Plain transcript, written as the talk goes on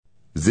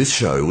This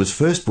show was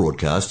first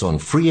broadcast on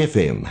Free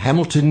FM,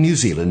 Hamilton, New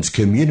Zealand's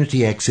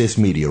community access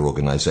media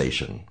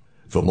organisation.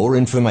 For more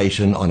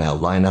information on our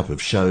lineup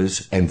of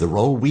shows and the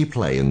role we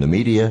play in the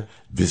media,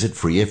 visit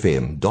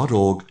freefm.org.nz.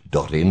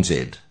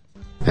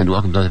 And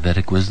welcome to the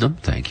Vedic Wisdom.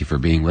 Thank you for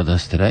being with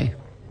us today.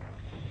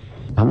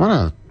 I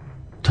want to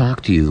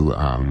talk to you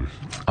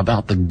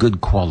about the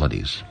good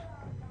qualities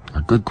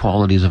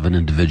of an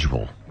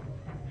individual.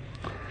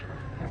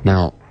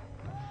 Now,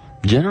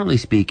 generally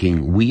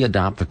speaking, we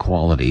adopt the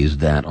qualities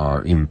that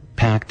are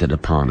impacted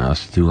upon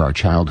us through our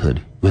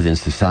childhood within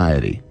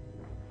society.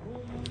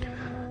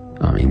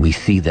 I mean, we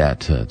see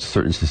that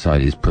certain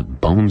societies put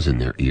bones in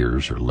their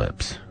ears or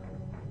lips,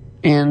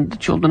 and the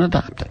children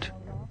adopt it.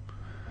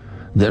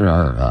 There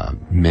are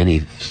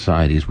many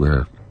societies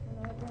where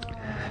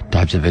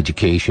types of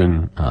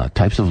education,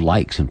 types of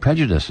likes and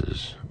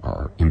prejudices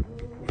are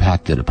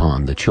impacted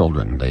upon the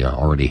children. They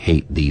already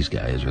hate these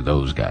guys or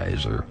those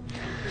guys or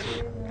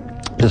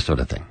this sort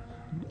of thing.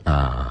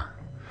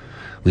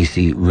 We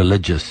see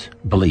religious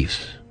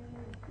beliefs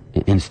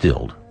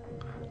instilled.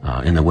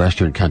 In the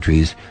Western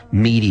countries,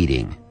 meat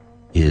eating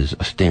is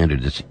a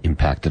standard that's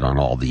impacted on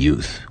all the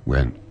youth.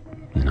 When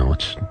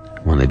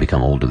they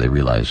become older, they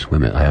realize, wait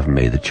a minute, I haven't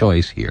made the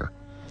choice here.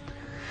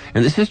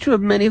 And this is true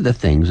of many of the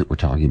things that we're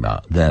talking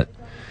about, that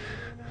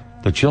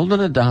the children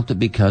adopt it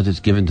because it's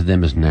given to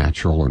them as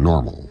natural or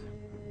normal.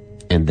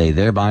 And they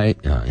thereby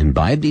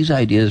imbibe these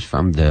ideas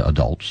from the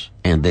adults,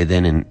 and they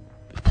then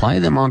apply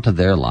them onto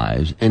their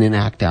lives and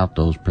enact out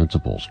those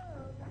principles.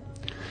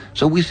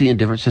 So we see in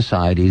different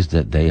societies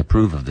that they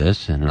approve of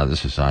this, and in another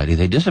society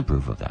they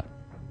disapprove of that.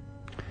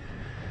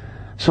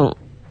 So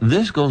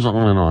this goes on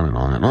and on and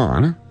on and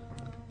on.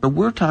 But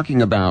we're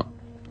talking about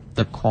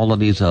the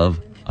qualities of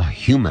a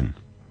human.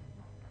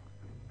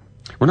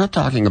 We're not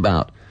talking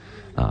about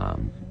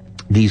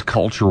these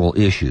cultural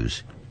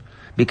issues,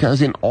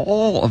 because in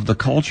all of the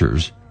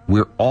cultures,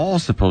 we're all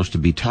supposed to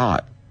be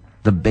taught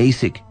the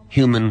basic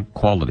human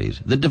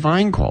qualities, the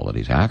divine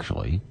qualities,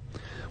 actually.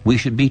 We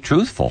should be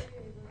truthful.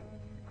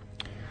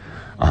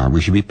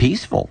 We should be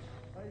peaceful.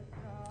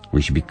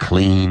 We should be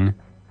clean.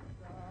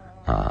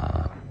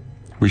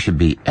 We should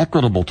be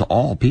equitable to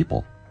all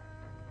people.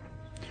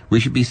 We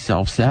should be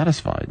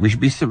self-satisfied. We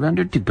should be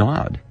surrendered to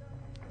God.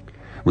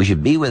 We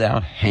should be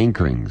without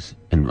hankerings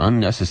and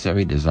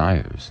unnecessary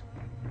desires.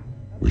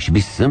 We should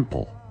be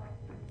simple.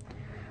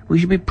 We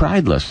should be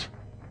prideless,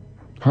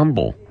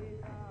 humble,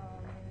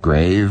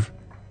 grave,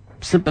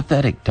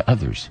 sympathetic to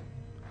others,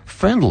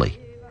 friendly,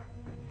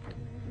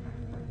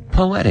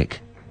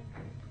 poetic.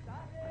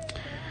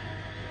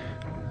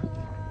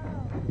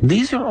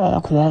 These are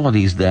all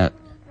qualities that,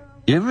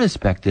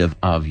 irrespective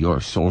of your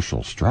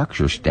social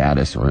structure,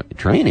 status, or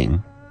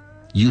training,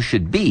 you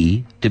should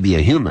be to be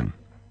a human.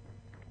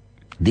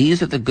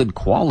 These are the good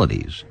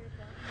qualities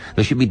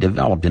that should be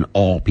developed in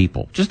all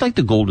people. Just like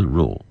the golden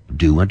rule,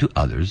 do unto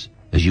others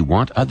as you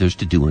want others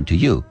to do unto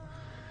you.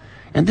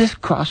 And this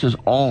crosses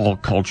all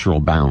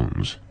cultural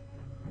bounds.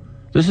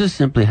 This is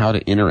simply how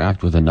to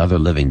interact with another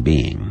living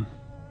being.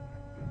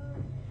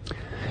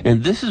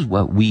 And this is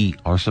what we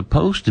are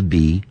supposed to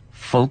be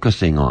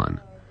focusing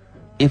on.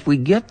 If we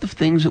get the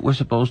things that we're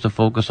supposed to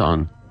focus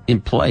on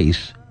in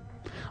place,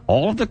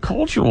 all of the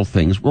cultural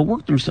things will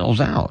work themselves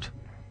out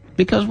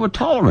because we're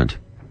tolerant.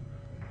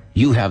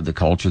 You have the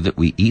culture that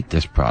we eat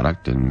this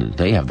product, and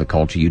they have the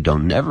culture you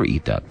don't never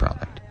eat that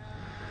product.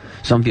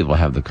 Some people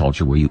have the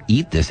culture where you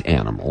eat this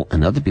animal,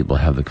 and other people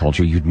have the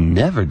culture you'd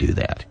never do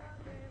that.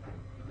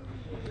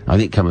 I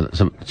think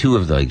two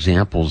of the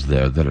examples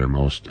there that are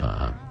most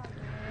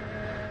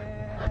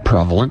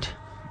prevalent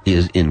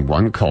is in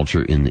one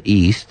culture in the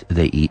East,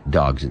 they eat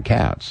dogs and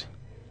cats.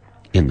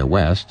 In the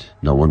West,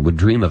 no one would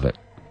dream of it.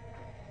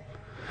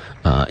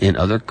 In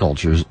other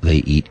cultures, they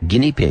eat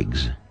guinea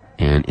pigs.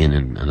 And in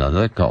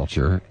another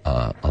culture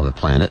of the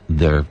planet,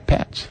 they're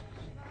pets.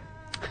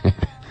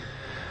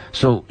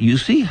 So you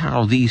see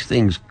how these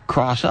things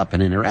cross up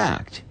and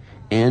interact.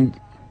 And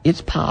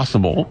it's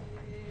possible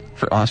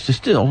for us to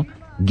still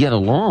get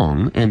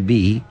along and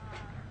be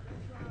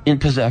in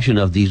possession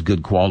of these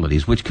good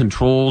qualities, which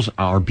controls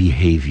our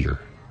behavior.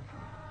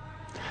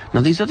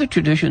 Now, these other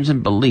traditions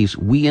and beliefs,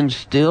 we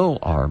instill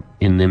them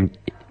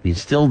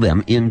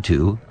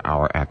into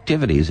our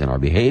activities and our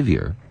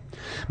behavior.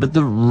 But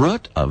the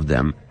root of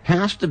them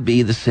has to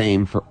be the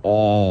same for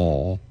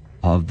all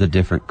of the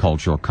different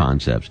cultural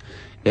concepts.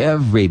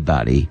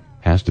 Everybody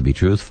has to be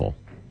truthful.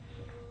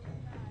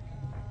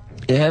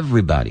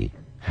 Everybody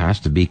has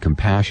to be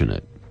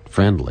compassionate,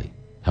 friendly,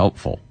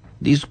 helpful.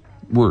 These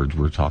words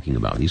we're talking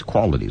about, these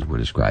qualities we're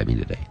describing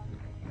today.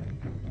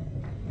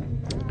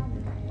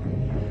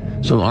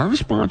 So our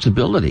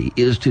responsibility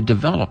is to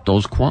develop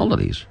those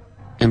qualities.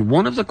 And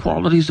one of the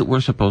qualities that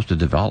we're supposed to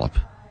develop,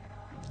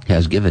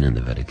 as given in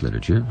the Vedic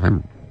literature,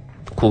 I'm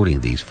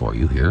quoting these for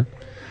you here,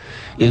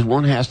 is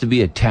one has to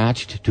be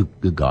attached to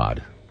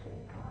God.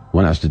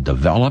 One has to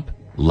develop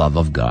love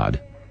of God.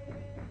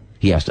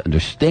 He has to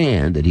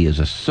understand that he is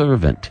a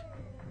servant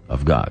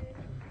of God.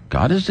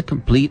 God is the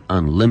complete,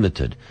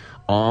 unlimited,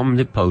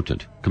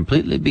 omnipotent,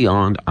 completely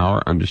beyond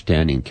our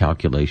understanding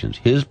calculations.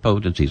 His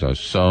potencies are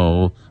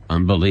so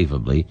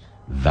unbelievably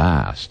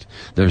vast.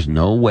 There's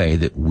no way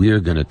that we're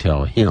going to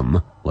tell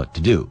him what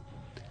to do.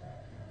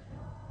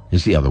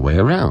 It's the other way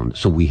around.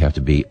 So we have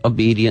to be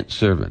obedient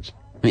servants.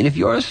 I mean, if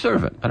you're a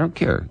servant, I don't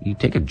care. You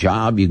take a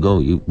job, you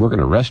work in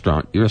a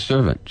restaurant, you're a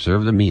servant.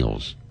 Serve the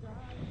meals.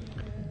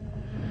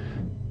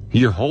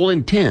 Your whole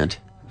intent,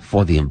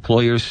 for the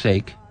employer's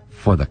sake,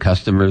 for the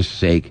customer's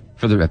sake,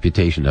 for the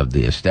reputation of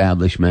the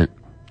establishment,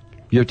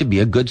 you're to be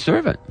a good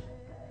servant.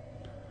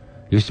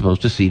 You're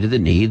supposed to see to the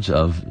needs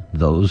of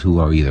those who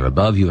are either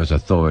above you as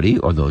authority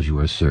or those you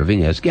are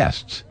serving as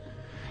guests.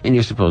 And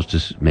you're supposed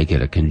to make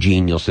it a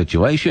congenial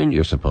situation.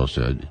 You're supposed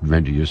to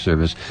render your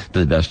service to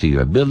the best of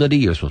your ability.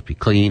 You're supposed to be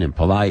clean and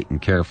polite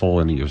and careful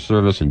in your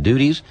service and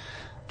duties.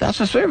 That's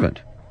a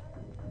servant.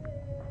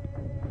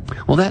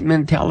 Well, that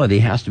mentality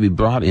has to be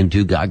brought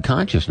into God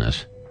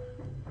consciousness.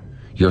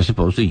 You're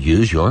supposed to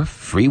use your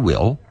free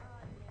will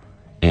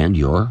and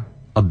your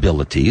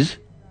abilities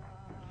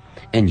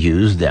and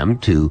use them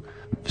to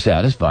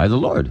satisfy the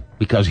Lord,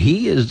 because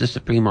he is the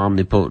supreme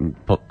omnipotent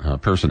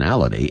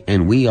personality,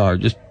 and we are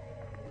just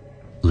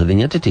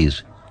living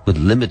entities with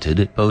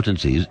limited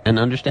potencies and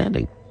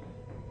understanding.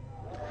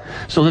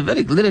 So the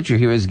Vedic literature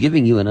here is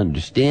giving you an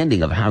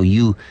understanding of how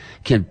you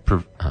can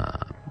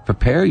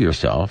prepare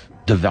yourself,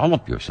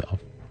 develop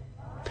yourself,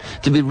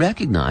 to be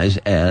recognized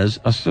as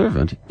a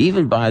servant,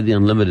 even by the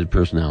unlimited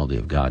personality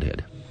of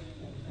Godhead.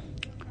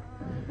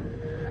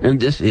 And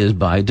this is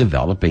by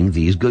developing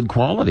these good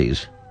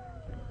qualities.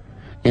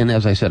 And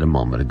as I said a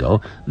moment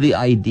ago, the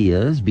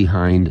ideas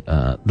behind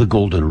the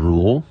golden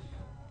rule,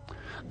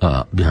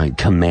 behind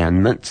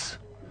commandments,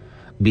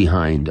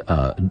 behind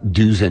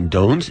do's and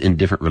don'ts in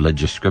different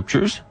religious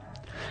scriptures,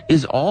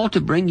 is all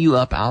to bring you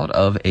up out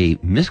of a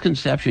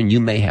misconception you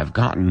may have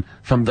gotten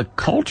from the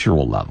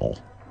cultural level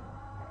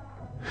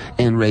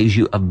and raise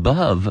you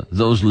above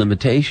those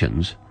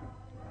limitations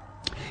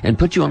and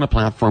put you on a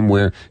platform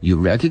where you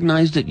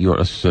recognize that you're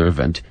a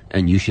servant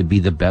and you should be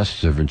the best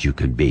servant you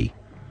could be.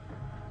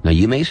 Now,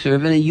 you may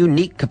serve in a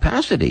unique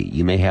capacity.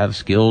 You may have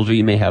skills, or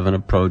you may have an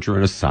approach or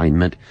an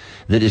assignment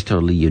that is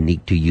totally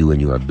unique to you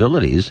and your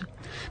abilities.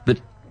 But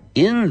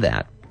in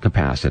that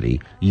capacity,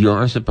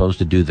 you're supposed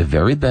to do the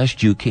very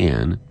best you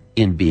can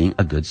in being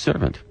a good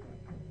servant.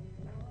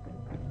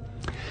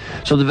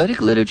 So the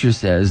Vedic literature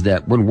says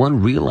that when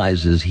one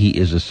realizes he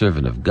is a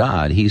servant of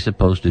God, he's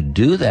supposed to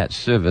do that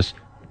service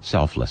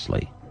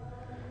selflessly.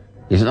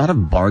 It's not a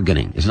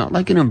bargaining. It's not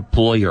like an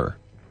employer.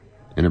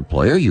 An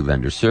employer, you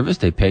render service,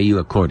 they pay you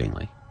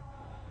accordingly.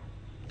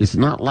 It's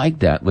not like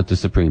that with the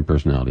Supreme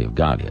Personality of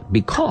Godhead,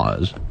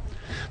 because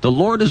the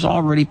Lord is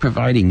already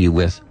providing you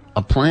with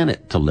a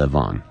planet to live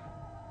on,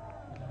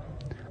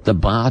 the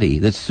body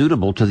that's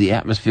suitable to the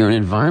atmosphere and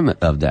environment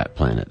of that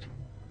planet,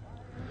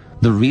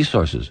 the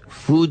resources,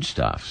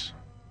 foodstuffs,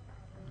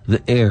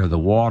 the air, the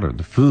water,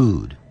 the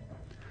food,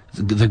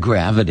 the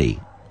gravity,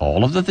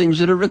 all of the things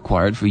that are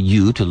required for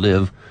you to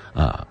live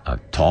a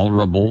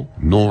tolerable,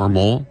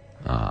 normal,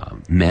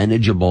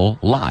 manageable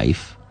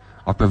life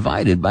are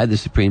provided by the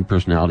Supreme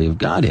Personality of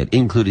Godhead,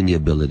 including the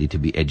ability to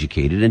be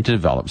educated and to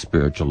develop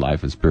spiritual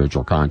life and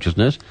spiritual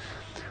consciousness.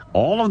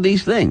 All of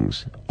these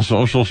things, a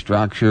social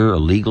structure, a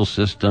legal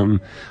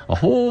system, a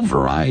whole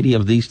variety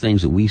of these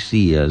things that we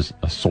see as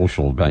a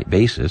social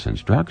basis and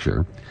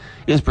structure,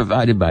 is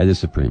provided by the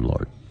Supreme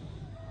Lord.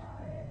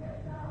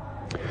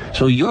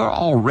 So you're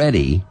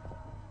already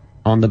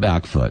on the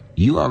back foot.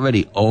 You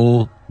already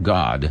owe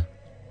God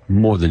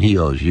more than he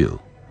owes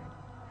you.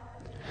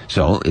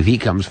 So if he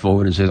comes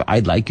forward and says,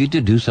 I'd like you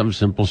to do some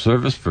simple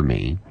service for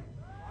me,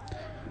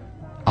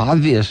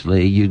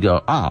 obviously you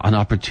go, an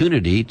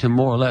opportunity to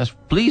more or less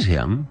please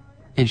him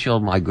and show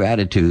my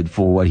gratitude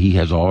for what he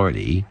has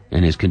already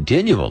and is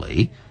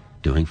continually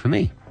doing for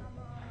me.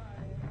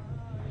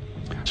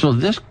 So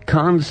this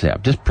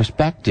concept, this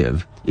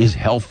perspective is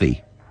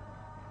healthy.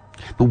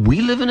 But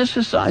we live in a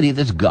society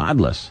that's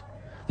godless.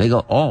 They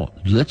go,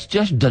 let's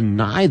just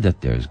deny that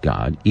there's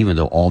God, even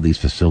though all these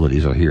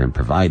facilities are here and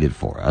provided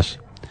for us.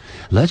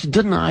 Let's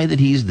deny that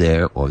he's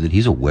there, or that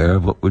he's aware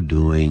of what we're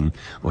doing,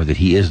 or that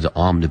he is the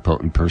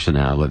omnipotent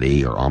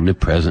personality or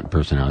omnipresent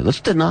personality.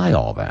 Let's deny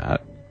all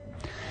that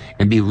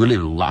and be really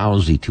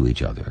lousy to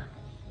each other.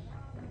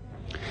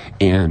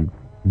 And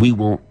we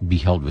won't be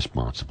held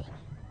responsible.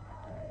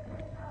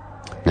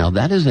 Now,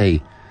 that is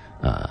a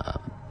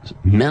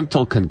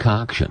mental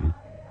concoction,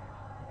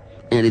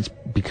 and it's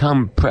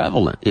become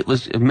prevalent. It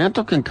was a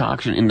mental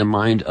concoction in the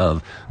mind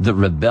of the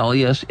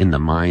rebellious, in the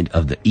mind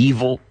of the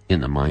evil, in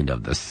the mind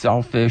of the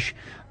selfish,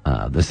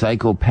 the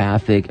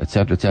psychopathic,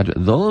 etc., etc.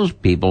 Those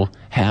people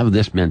have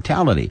this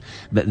mentality,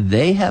 but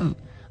they have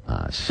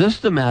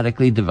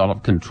systematically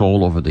developed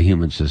control over the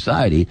human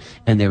society,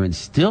 and they're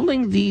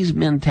instilling these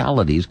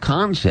mentalities,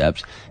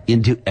 concepts,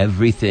 into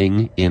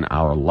everything in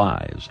our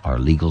lives. Our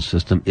legal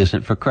system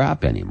isn't for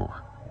crap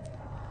anymore.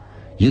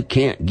 You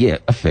can't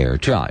get a fair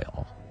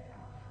trial.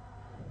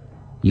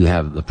 You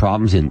have the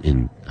problems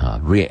in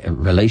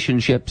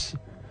relationships.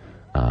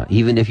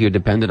 Even if you're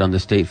dependent on the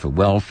state for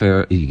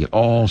welfare, you get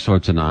all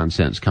sorts of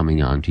nonsense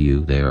coming onto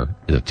you there.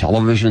 The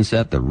television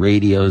set, the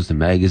radios, the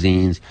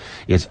magazines,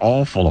 it's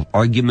all full of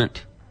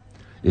argument.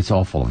 It's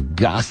all full of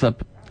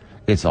gossip.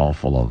 It's all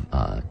full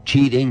of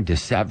cheating,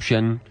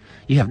 deception.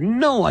 You have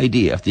no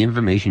idea if the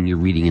information you're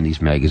reading in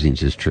these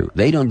magazines is true.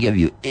 They don't give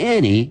you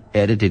any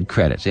edited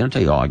credits. They don't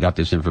tell you, I got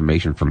this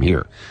information from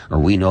here, or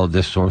we know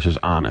this source is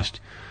honest,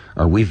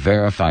 or we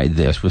verified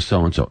this with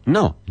so-and-so.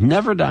 No,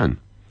 never done.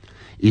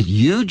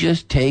 You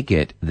just take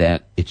it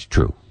that it's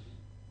true.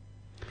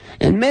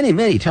 And many,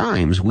 many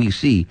times we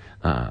see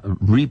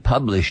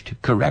republished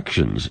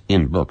corrections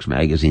in books,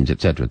 magazines,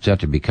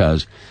 etc.,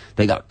 because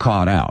they got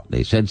caught out.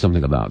 They said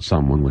something about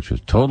someone which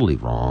was totally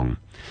wrong,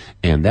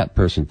 and that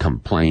person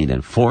complained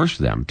and forced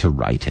them to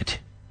write it.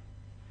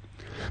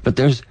 But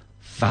there's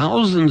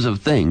thousands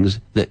of things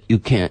that you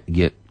can't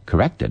get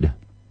corrected.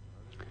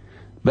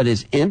 But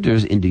it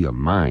enters into your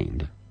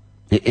mind.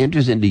 It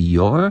enters into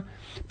your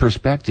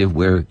perspective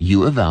where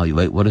you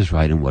evaluate what is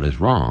right and what is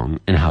wrong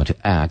and how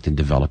to act and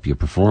develop your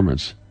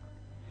performance.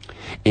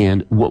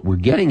 And what we're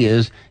getting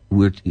is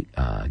we're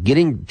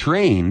getting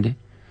trained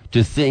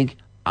to think,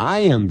 I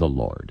am the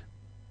Lord.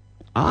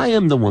 I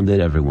am the one that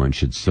everyone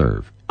should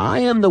serve. I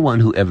am the one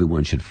who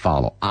everyone should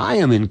follow. I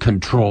am in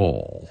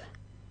control.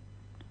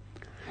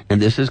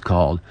 And this is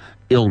called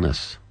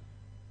illness.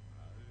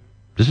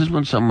 This is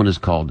when someone is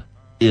called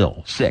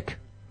ill, sick.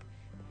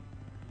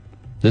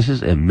 This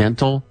is a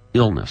mental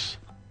illness.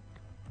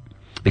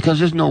 Because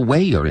there's no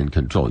way you're in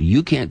control.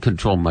 You can't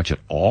control much at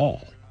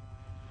all,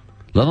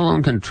 let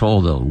alone control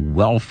the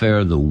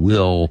welfare, the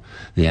will,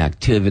 the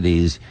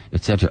activities,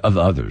 etc. of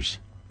others.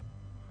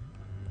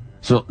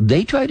 So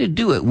they try to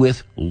do it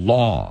with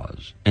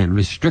laws and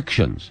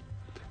restrictions.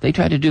 They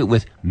try to do it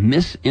with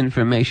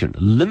misinformation,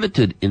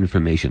 limited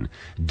information,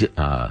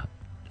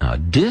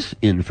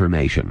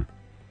 disinformation,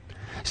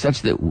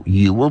 such that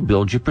you will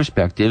build your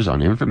perspectives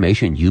on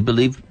information you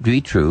believe to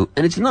be true,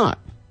 and it's not.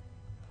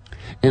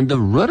 And the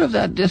root of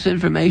that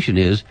disinformation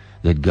is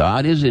that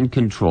God is in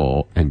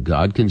control and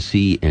God can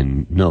see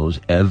and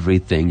knows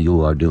everything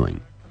you are doing.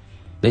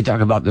 They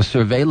talk about the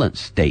surveillance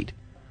state.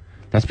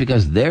 That's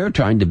because they're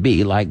trying to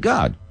be like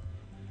God.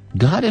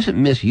 God isn't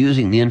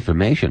misusing the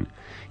information.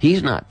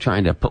 He's not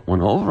trying to put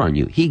one over on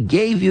you. He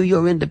gave you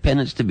your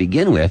independence to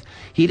begin with.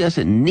 He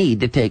doesn't need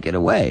to take it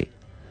away.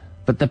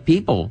 But the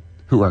people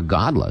who are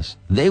godless,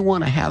 they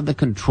want to have the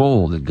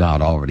control that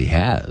God already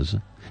has.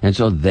 And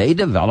so they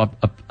develop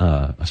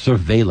a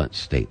surveillance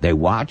state. They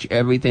watch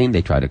everything.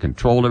 They try to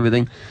control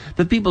everything.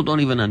 The people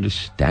don't even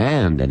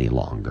understand any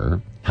longer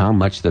how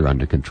much they're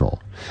under control.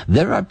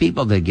 There are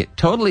people that get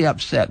totally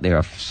upset. They're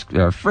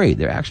afraid.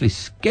 They're actually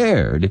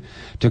scared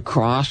to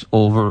cross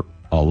over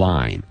a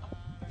line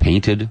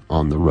painted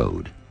on the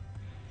road.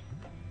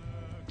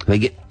 They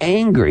get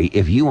angry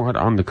if you aren't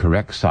on the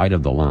correct side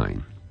of the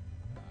line.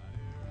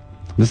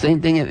 The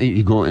same thing if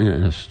you go in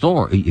a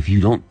store. If you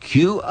don't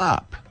queue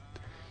up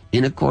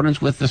in accordance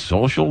with the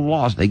social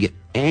laws, they get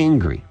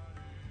angry.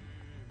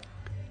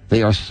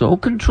 They are so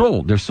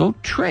controlled, they're so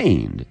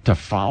trained to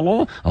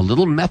follow a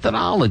little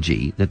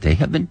methodology that they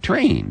have been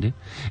trained.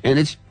 And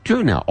it's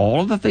true now, all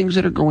of the things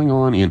that are going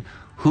on in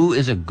who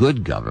is a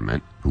good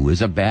government, who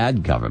is a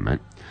bad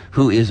government,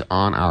 who is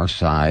on our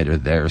side or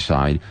their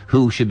side,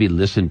 who should be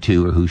listened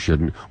to or who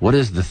shouldn't, what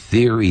is the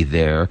theory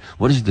there,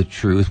 what is the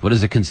truth, what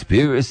is a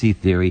conspiracy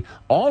theory,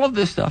 all of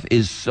this stuff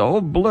is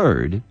so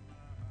blurred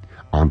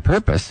on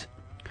purpose,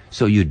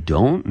 so you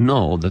don't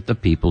know that the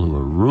people who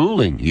are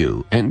ruling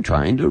you and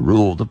trying to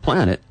rule the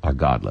planet are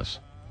godless.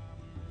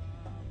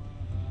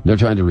 They're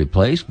trying to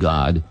replace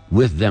God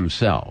with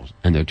themselves,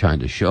 and they're trying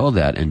to show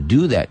that and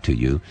do that to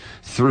you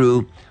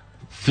through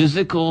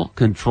physical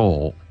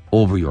control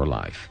over your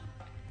life.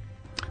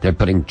 They're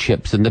putting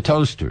chips in the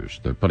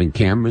toasters. They're putting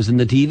cameras in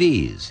the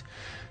TVs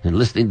and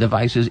listening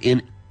devices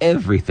in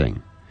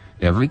everything.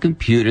 Every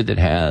computer that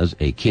has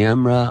a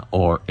camera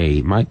or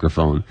a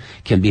microphone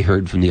can be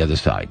heard from the other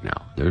side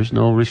now. There's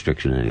no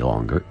restriction any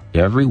longer.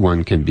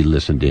 Everyone can be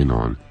listened in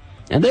on.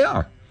 And they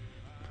are.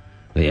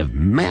 They have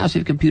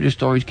massive computer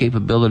storage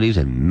capabilities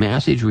and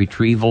massive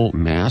retrieval,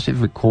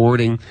 massive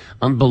recording,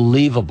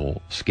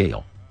 unbelievable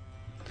scale.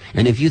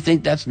 And if you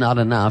think that's not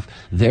enough,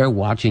 they're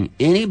watching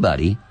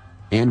anybody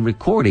and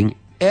recording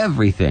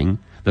everything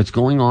that's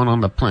going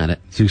on the planet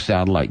through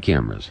satellite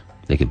cameras.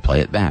 They can play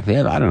it back. They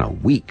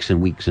have, weeks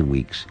and weeks and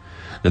weeks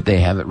that they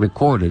have it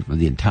recorded for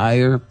the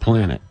entire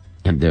planet.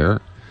 And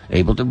they're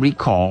able to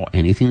recall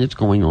anything that's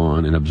going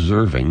on and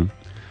observing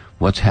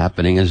what's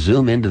happening and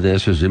zoom into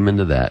this or zoom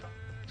into that.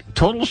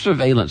 Total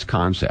surveillance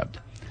concept.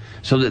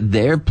 So that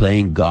they're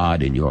playing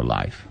God in your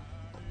life.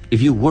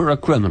 If you were a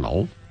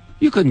criminal,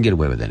 you couldn't get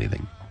away with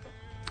anything.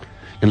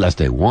 Unless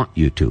they want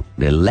you to.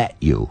 They let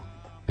you.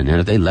 And then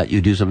if they let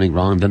you do something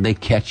wrong, then they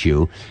catch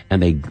you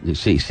and they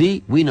say,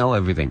 see, we know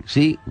everything.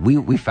 See,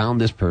 we found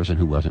this person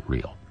who wasn't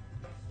real.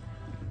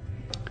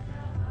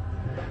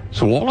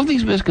 So all of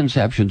these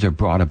misconceptions are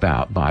brought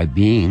about by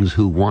beings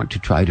who want to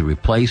try to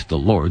replace the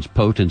Lord's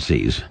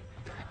potencies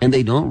And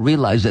they don't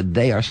realize that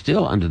they are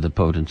still under the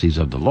potencies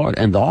of the Lord,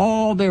 and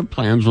all their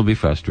plans will be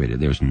frustrated.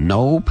 There's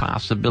no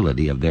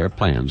possibility of their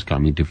plans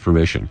coming to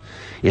fruition.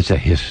 It's a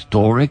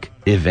historic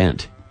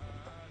event.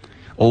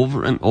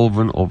 Over and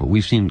over and over,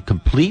 we've seen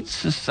complete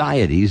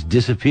societies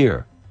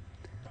disappear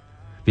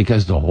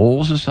because the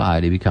whole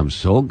society becomes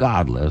so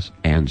godless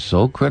and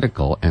so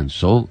critical and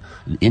so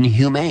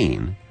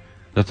inhumane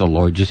that the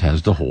Lord just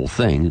has the whole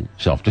thing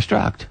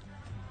self-destruct.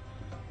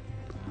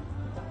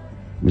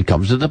 It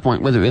comes to the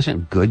point where there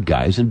isn't good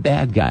guys and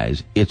bad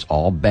guys. It's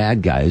all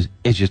bad guys.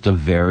 It's just of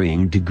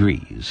varying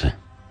degrees.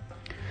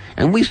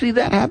 And we see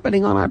that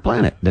happening on our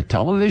planet. The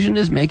television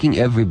is making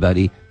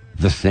everybody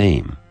the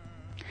same.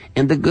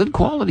 And the good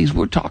qualities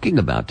we're talking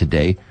about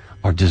today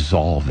are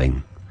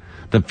dissolving.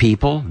 The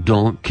people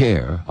don't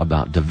care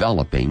about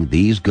developing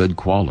these good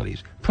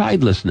qualities.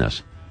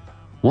 Pridelessness.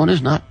 One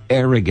is not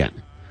arrogant.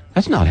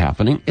 That's not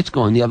happening. It's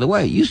going the other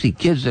way. You see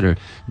kids that are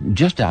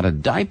just out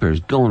of diapers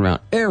going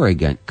around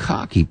arrogant,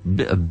 cocky,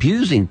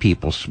 abusing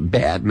people,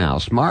 bad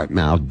mouth, smart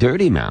mouth,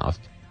 dirty mouth,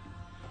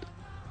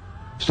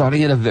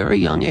 starting at a very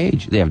young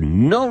age. They have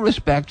no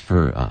respect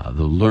for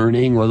the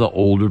learning or the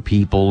older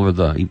people or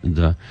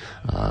the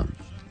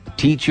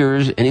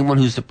teachers, anyone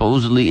who's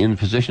supposedly in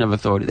position of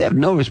authority. They have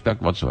no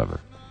respect whatsoever.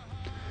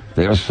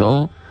 They are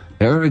so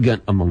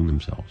arrogant among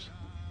themselves.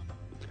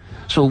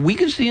 So we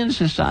can see in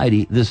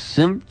society the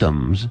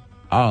symptoms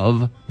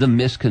of the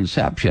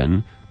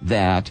misconception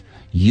that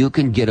you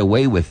can get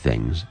away with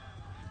things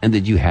and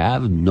that you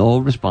have no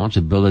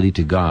responsibility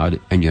to God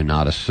and you're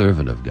not a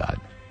servant of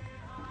God.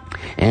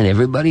 And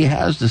everybody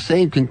has the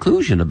same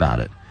conclusion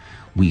about it.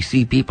 We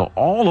see people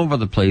all over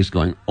the place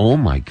going, oh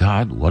my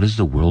God, what is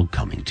the world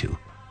coming to?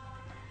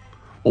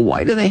 Well,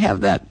 why do they have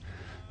that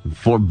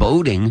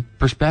foreboding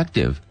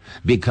perspective?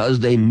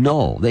 Because they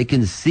know, they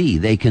can see,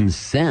 they can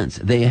sense,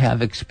 they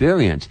have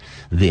experience.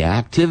 The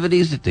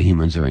activities that the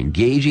humans are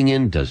engaging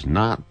in does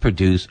not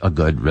produce a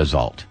good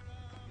result.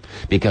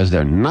 Because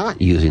they're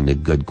not using the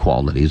good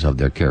qualities of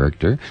their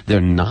character. They're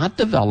not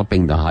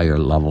developing the higher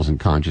levels in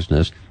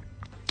consciousness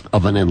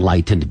of an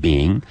enlightened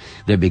being.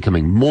 They're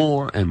becoming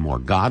more and more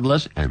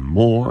godless and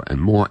more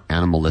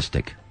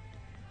animalistic.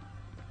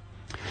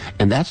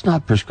 And that's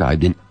not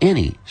prescribed in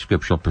any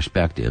scriptural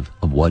perspective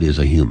of what is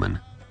a human.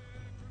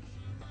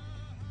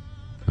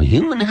 A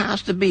human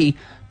has to be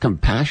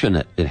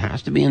compassionate. It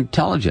has to be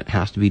intelligent,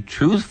 has to be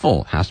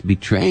truthful, has to be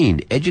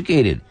trained,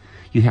 educated.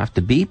 You have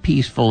to be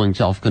peaceful and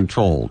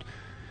self-controlled.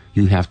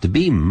 You have to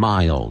be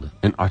mild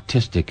and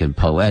artistic and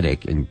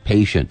poetic and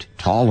patient,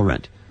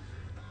 tolerant.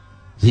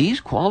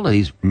 These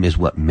qualities is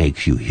what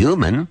makes you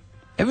human.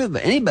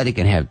 Anybody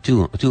can have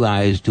two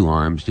eyes, 2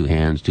 arms, 2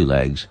 hands, 2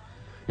 legs,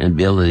 and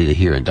ability to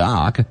hear and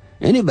talk.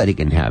 Anybody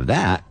can have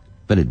that,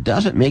 but it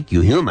doesn't make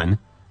you human.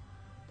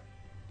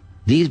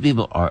 These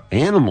people are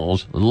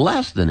animals,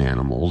 less than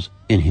animals,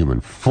 in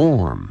human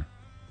form.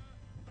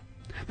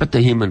 But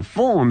the human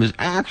form is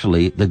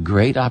actually the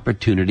great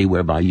opportunity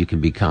whereby you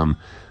can become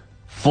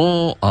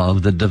full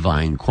of the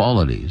divine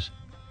qualities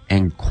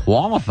and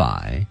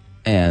qualify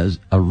as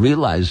a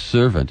realized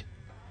servant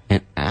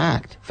and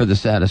act for the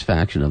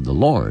satisfaction of the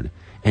Lord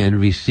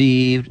and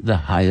receive the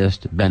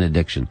highest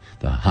benediction,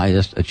 the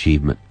highest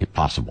achievement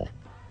possible.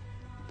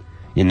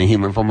 In the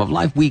human form of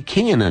life, we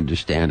can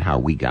understand how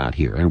we got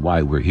here and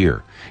why we're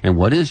here and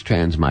what is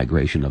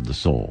transmigration of the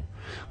soul.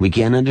 We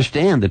can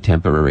understand the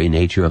temporary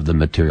nature of the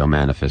material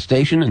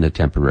manifestation and the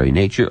temporary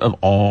nature of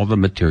all the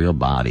material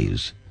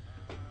bodies.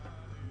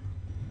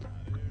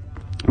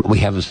 We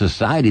have a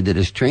society that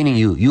is training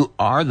you. You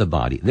are the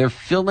body. They're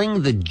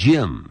filling the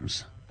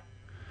gyms.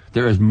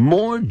 There is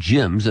more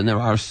gyms than there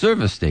are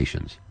service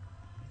stations.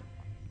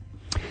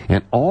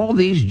 And all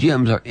these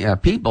gyms are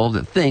people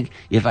that think,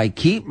 if I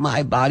keep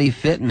my body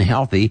fit and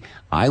healthy,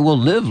 I will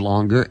live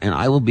longer and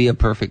I will be a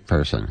perfect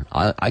person.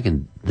 I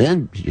can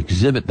then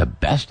exhibit the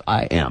best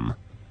I am.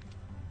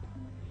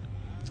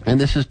 And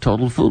this is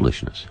total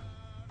foolishness.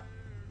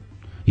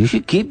 You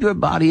should keep your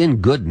body in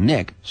good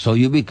nick so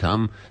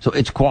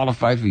it's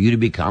qualified for you to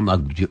become a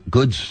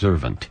good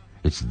servant.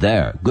 It's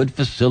there. Good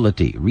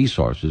facility,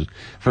 resources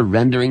for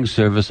rendering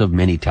service of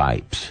many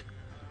types.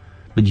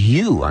 But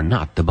you are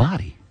not the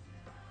body.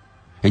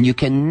 And you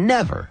can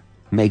never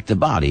make the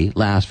body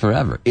last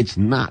forever. It's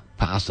not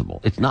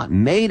possible. It's not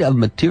made of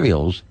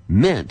materials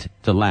meant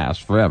to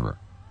last forever.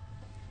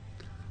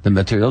 The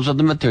materials of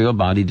the material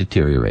body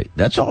deteriorate.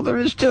 That's all there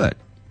is to it.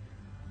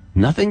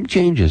 Nothing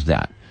changes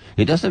that.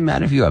 It doesn't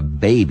matter if you're a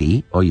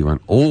baby or you're an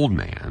old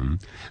man.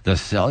 The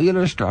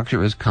cellular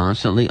structure is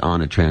constantly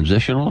on a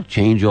transitional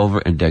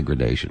changeover and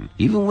degradation.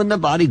 Even when the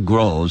body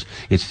grows,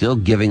 it's still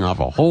giving off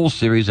a whole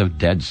series of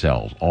dead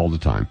cells all the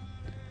time.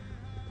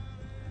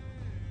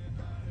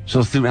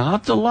 So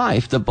throughout the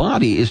life, the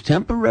body is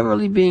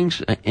temporarily being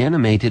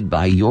animated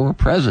by your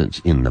presence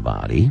in the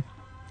body,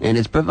 and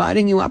it's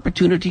providing you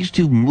opportunities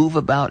to move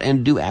about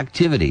and do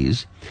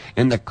activities,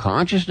 and the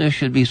consciousness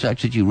should be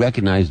such that you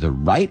recognize the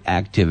right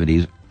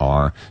activities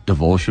are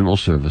devotional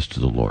service to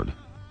the Lord.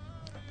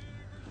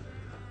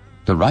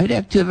 The right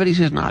activities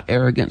is not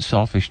arrogant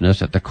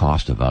selfishness at the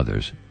cost of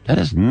others. That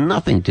has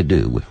nothing to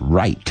do with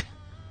right.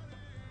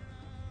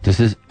 This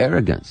is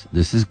arrogance.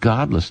 This is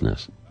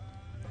godlessness.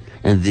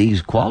 And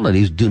these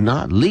qualities do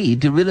not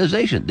lead to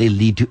realization. They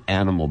lead to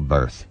animal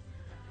birth.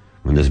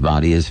 When this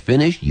body is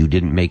finished, you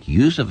didn't make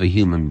use of a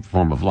human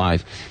form of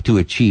life to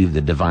achieve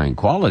the divine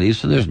qualities,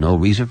 so there's no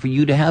reason for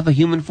you to have a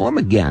human form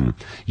again.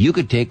 You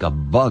could take a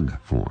bug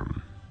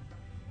form,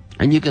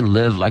 and you can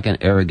live like an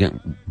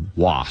arrogant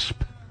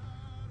wasp.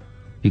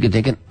 You can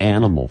take an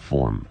animal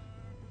form.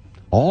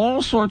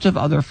 All sorts of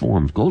other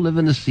forms. Go live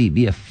in the sea,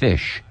 be a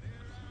fish.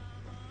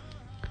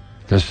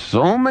 There's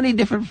so many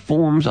different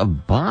forms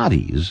of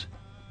bodies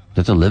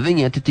that the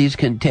living entities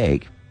can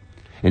take,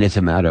 and it's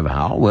a matter of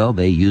how well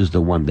they use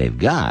the one they've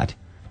got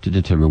to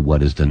determine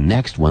what is the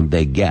next one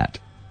they get.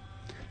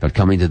 But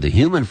coming to the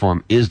human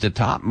form is the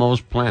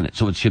topmost planet,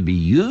 so it should be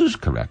used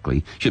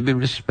correctly, should be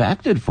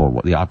respected for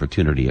what the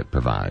opportunity it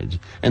provides,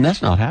 and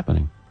that's not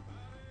happening.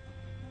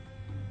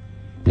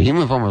 The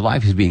human form of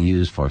life is being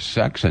used for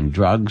sex and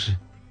drugs.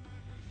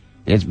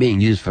 It's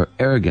being used for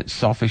arrogant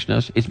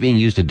selfishness. It's being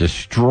used to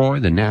destroy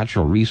the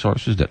natural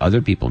resources that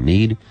other people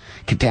need.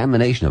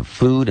 Contamination of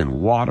food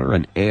and water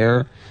and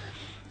air.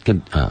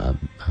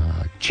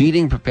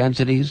 Cheating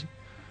propensities.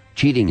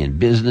 Cheating in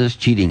business.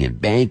 Cheating in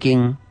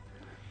banking.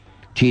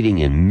 Cheating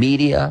in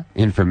media,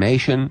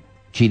 information.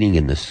 Cheating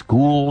in the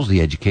schools,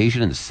 the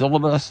education, and the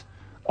syllabus.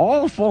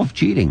 All full of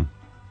cheating.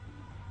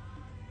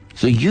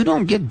 So you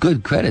don't get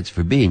good credits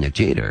for being a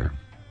cheater.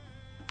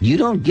 You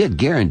don't get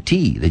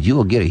guarantee that you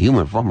will get a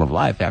human form of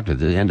life after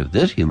the end of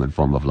this human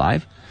form of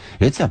life.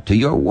 It's up to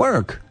your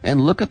work.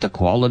 And look at the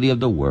quality of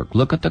the work.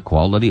 Look at the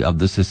quality of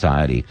the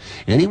society.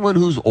 Anyone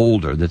who's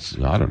older, that's,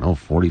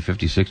 40,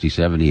 50, 60,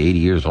 70, 80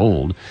 years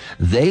old,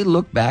 they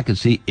look back and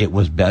see it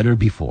was better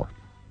before.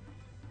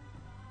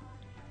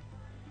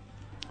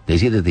 They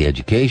see that the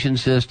education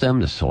system,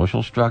 the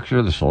social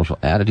structure, the social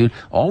attitude,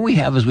 all we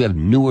have is we have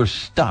newer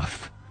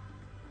stuff.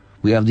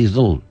 We have these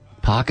little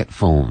pocket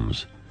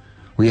phones.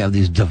 We have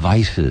these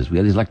devices. We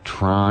have these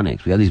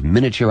electronics. We have these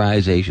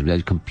miniaturizations. We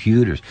have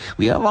computers.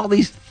 We have all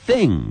these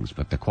things,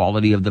 but the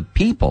quality of the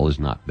people is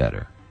not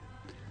better.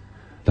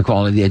 The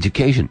quality of the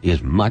education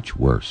is much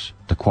worse.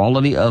 The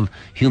quality of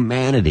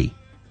humanity.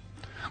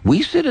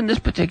 We sit in this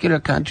particular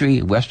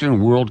country,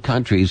 Western world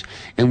countries,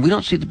 and we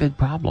don't see the big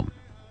problem.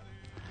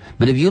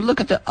 But if you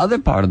look at the other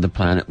part of the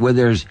planet where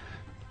there's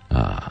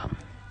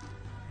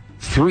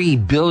 3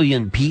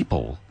 billion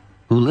people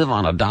who live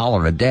on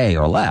 $1 a day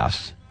or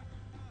less,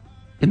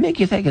 it makes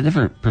you take a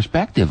different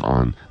perspective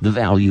on the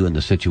value and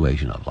the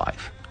situation of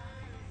life.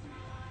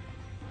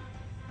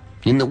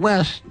 In the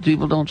West,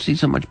 people don't see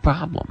so much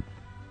problem.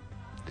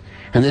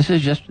 And this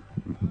is just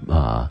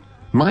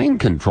mind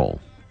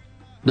control.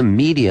 The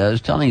media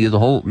is telling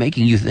you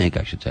making you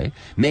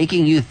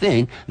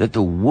think that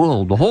the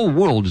whole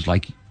world is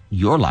like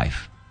your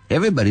life.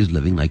 Everybody's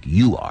living like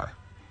you are.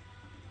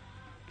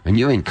 And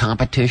you're in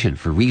competition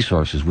for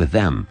resources with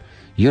them.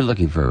 You're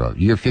looking for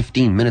your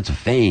 15 minutes of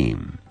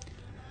fame.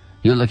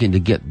 You're looking to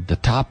get the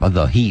top of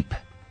the heap.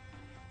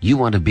 You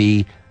want to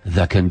be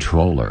the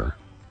controller.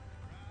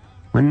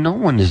 When no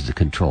one is the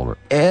controller.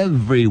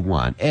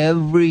 Everyone,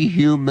 every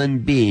human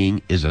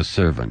being is a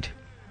servant.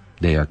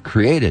 They are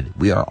created.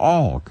 We are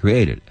all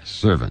created as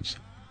servants.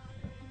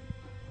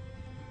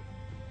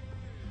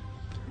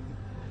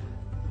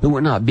 But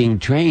we're not being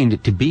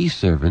trained to be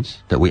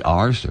servants, that we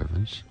are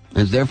servants.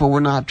 And therefore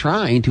we're not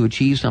trying to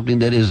achieve something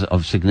that is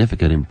of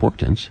significant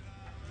importance.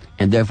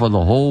 And therefore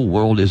the whole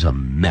world is a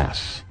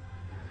mess.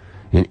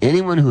 And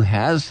anyone who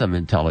has some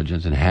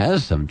intelligence and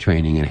has some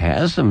training and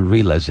has some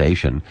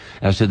realization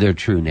as to their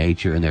true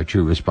nature and their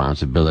true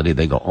responsibility,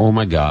 they go, oh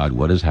my God,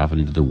 what is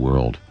happening to the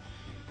world?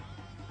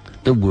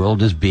 The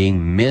world is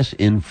being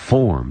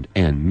misinformed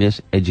and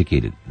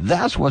miseducated.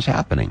 That's what's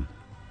happening.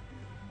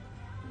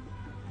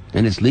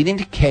 And it's leading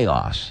to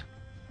chaos.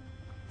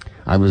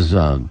 I was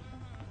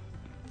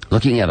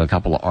looking at a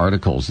couple of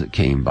articles that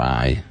came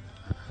by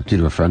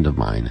to a friend of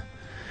mine,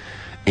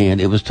 and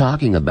it was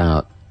talking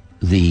about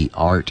the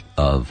art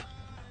of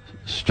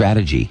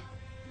strategy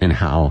and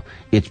how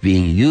it's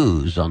being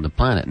used on the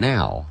planet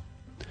now.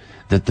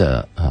 That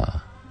the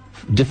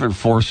different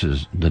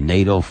forces, the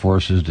NATO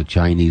forces, the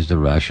Chinese, the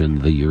Russian,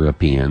 the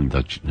European,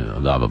 the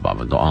blah, blah, blah,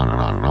 blah, on and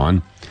on and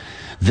on,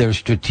 they're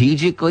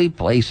strategically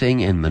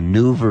placing and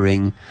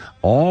maneuvering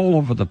all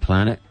over the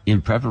planet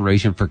in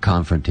preparation for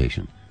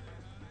confrontation.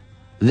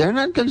 They're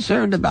not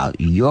concerned about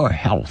your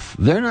health.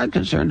 They're not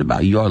concerned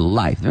about your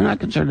life. They're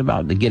not concerned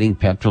about getting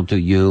petrol to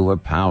you or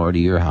power to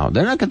your house.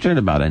 They're not concerned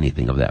about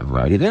anything of that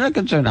variety. They're not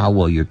concerned how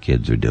well your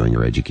kids are doing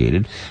or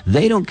educated.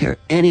 They don't care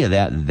any of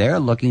that. They're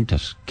looking to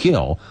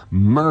kill,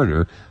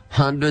 murder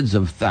hundreds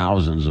of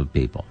thousands of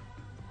people.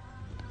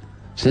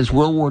 Since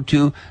World War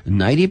II,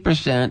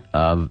 90%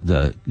 of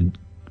the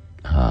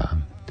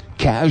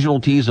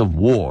casualties of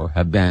war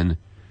have been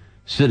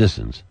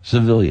citizens,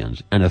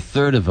 civilians, and a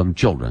third of them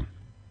children.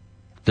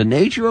 The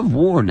nature of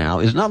war now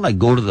is not like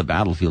go to the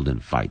battlefield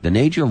and fight. The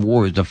nature of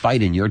war is to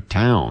fight in your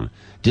town,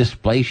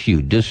 displace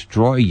you,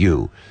 destroy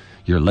you,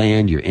 your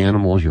land, your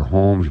animals, your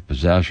homes, your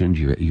possessions,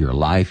 your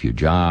life, your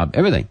job,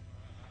 everything.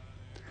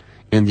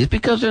 And just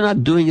because they're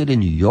not doing it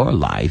in your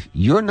life,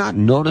 you're not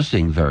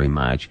noticing very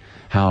much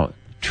how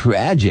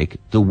tragic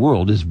the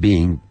world is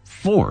being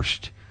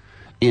forced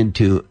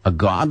into a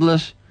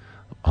godless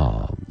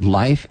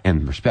life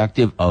and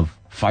perspective of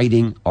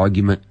fighting,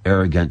 argument,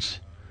 arrogance.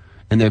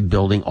 And they're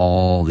building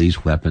all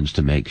these weapons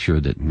to make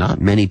sure that not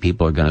many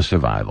people are going to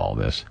survive all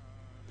this.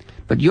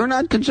 But you're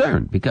not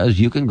concerned because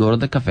you can go to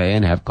the cafe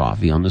and have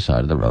coffee on the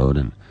side of the road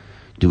and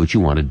do what you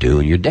want to do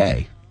in your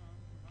day.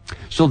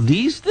 So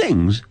these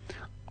things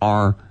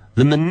are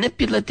the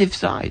manipulative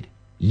side.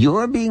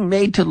 You're being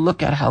made to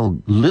look at how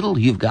little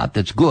you've got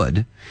that's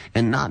good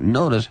and not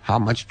notice how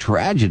much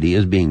tragedy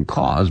is being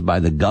caused by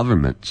the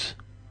governments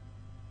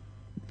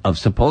of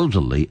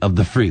supposedly of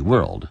the free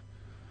world.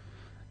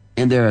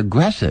 And they're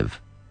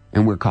aggressive,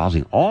 and we're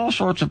causing all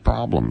sorts of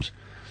problems.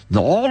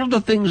 All of the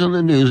things on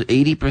the news,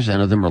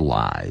 80% of them are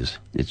lies.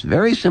 It's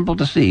very simple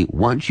to see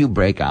once you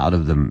break out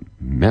of the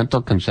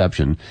mental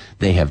conception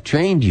they have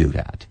trained you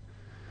at.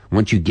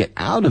 Once you get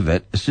out of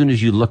it, as soon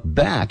as you look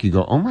back, you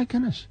go, oh my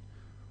goodness.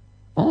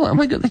 Oh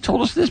my God, they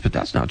told us this, but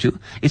that's not true.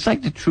 It's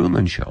like the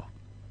Truman Show.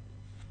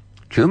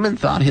 Truman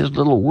thought his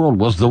little world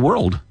was the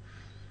world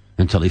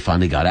until he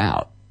finally got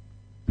out.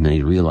 And then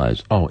he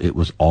realized, oh, it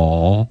was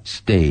all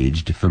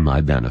staged for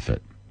my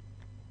benefit.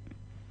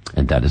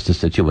 And that is the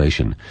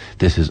situation.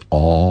 This is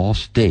all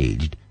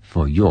staged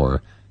for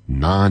your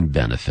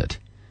non-benefit,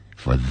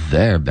 for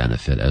their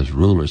benefit as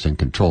rulers and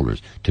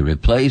controllers, to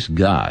replace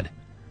God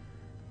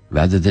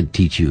rather than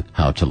teach you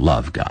how to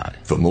love God.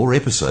 For more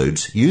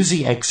episodes, use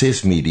the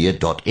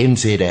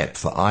accessmedia.nz app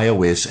for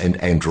iOS and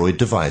Android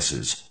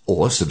devices,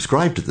 or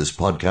subscribe to this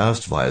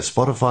podcast via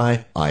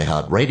Spotify,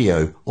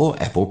 iHeartRadio,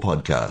 or Apple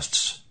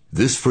Podcasts.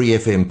 This Free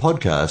FM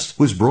podcast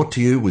was brought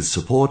to you with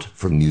support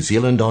from New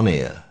Zealand On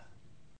Air.